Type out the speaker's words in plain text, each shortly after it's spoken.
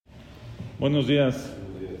Buenos días.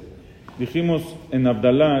 Dijimos en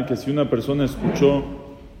Abdalá que si una persona escuchó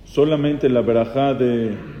solamente la Beraja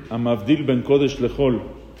de Amavdil ben Kodesh Lechol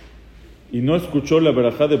y no escuchó la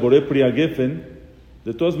Beraja de Boré Pri Gefen,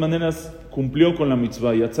 de todas maneras cumplió con la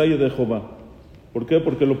mitzvah, Yatzai de Jehová. ¿Por qué?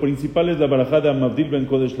 Porque lo principal es la Beraja de Amavdil ben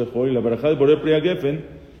Kodesh Lechol y la Beraja de Boré Pri Gefen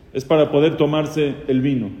es para poder tomarse el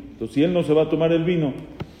vino. Entonces, si él no se va a tomar el vino,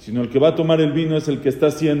 sino el que va a tomar el vino es el que está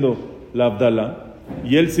haciendo la Abdalá,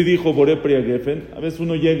 y él sí dijo Boré Pri Gefen. A veces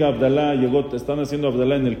uno llega a Abdalá, están haciendo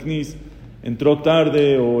Abdalá en el Knis, entró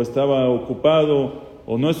tarde o estaba ocupado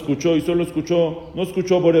o no escuchó y no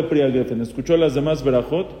escuchó Boré Pri Gefen, escuchó las demás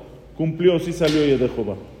Berajot, cumplió, sí salió y de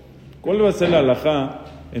Jehová. ¿Cuál va a ser la halajá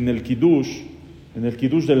en el Kidush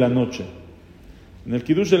de la noche? En el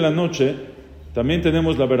Kidush de la noche también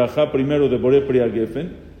tenemos la Berajá primero de Boré Pri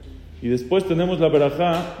Gefen y después tenemos la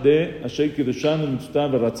Berajá de Asher Kidushanu Mitad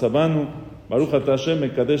Beratzabanu Baruch Ata Hashem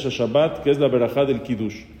Mekadesh Shabbat, que es la Beraja del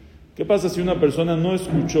Kidush. ¿Qué pasa si una persona no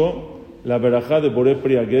escuchó la Beraja de Boré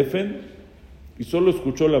Pri Gefen y solo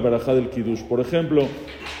escuchó la Beraja del Kidush? Por ejemplo,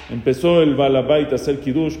 empezó el Balabait a hacer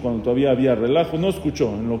Kidush cuando todavía había relajo, no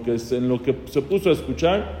escuchó. En lo que se puso a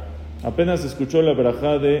escuchar, apenas escuchó la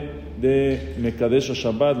Beraja de Mekadesh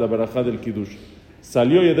Shabbat, la Beraja del Kidush.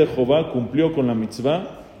 Salió Yedei Jehová, cumplió con la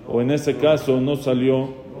mitzvah, o en ese caso no salió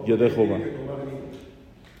Yedei Jehová.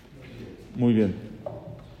 Muy bien.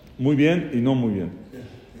 Muy bien y no muy bien.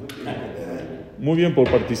 Muy bien por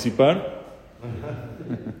participar.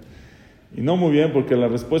 Y no muy bien porque la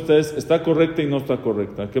respuesta es, está correcta y no está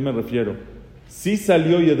correcta. ¿A qué me refiero? Sí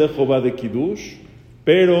salió Yedei Jehová de Kidush,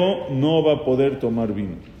 pero no va a poder tomar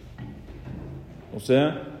vino. O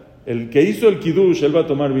sea, el que hizo el Kidush, él va a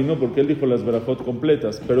tomar vino porque él dijo las Berajot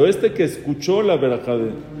completas. Pero este que escuchó la Berajá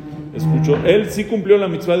él sí cumplió la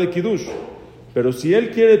mitzvah de Kidush. Pero si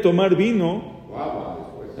él quiere tomar vino,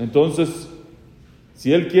 entonces,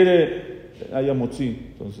 si él quiere, haya motzi,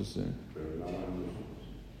 entonces,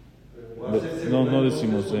 no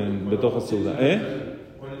decimos en Betoja Seuda,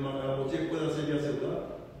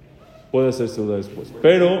 puede hacer Seuda después.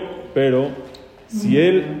 Pero, si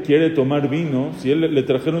él quiere tomar vino, si él le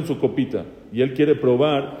trajeron su copita y él quiere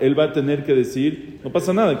probar, él va a tener que decir, no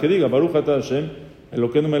pasa nada, que diga, Baruch Ata Hashem,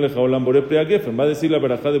 Elokeinu melech haolam Boré Pri Gefen, va a decir la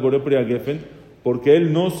Berajá de Boré Pri Gefen, porque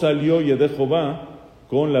él no salió Yedei Jehová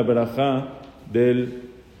con la Berajá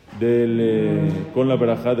con la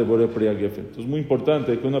Berajá de Boré Pri Gefen. Entonces es muy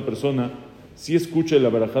importante que una persona sí escuche la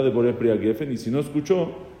Berajá de Boré Pri Gefen y si no escuchó,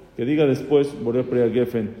 que diga después Boré Pri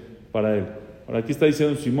Gefen para él. Ahora aquí está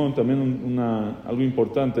diciendo Simón también algo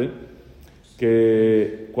importante,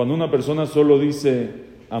 que cuando una persona solo dice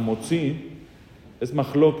Amotzi, es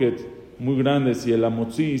machloket muy grande si el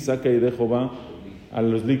Amotzi saca Yedei Jehová a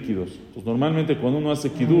los líquidos. Pues normalmente cuando uno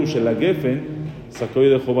hace Kidush, el Gefen sacó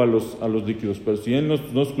Yedei Jehová a los líquidos, pero si él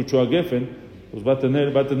no escuchó a Gefen, pues va a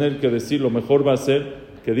tener que decir, lo mejor va a ser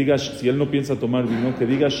que diga, si él no piensa tomar vino, que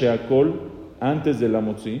diga Sheakol antes del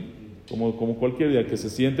Amotzi, como cualquier día que se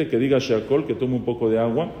siente, que diga Sheakol, que tome un poco de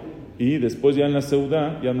agua, y después ya en la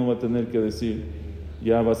Seudá ya no va a tener que decir,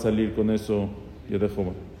 ya va a salir con eso Yedei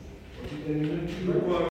Jehová.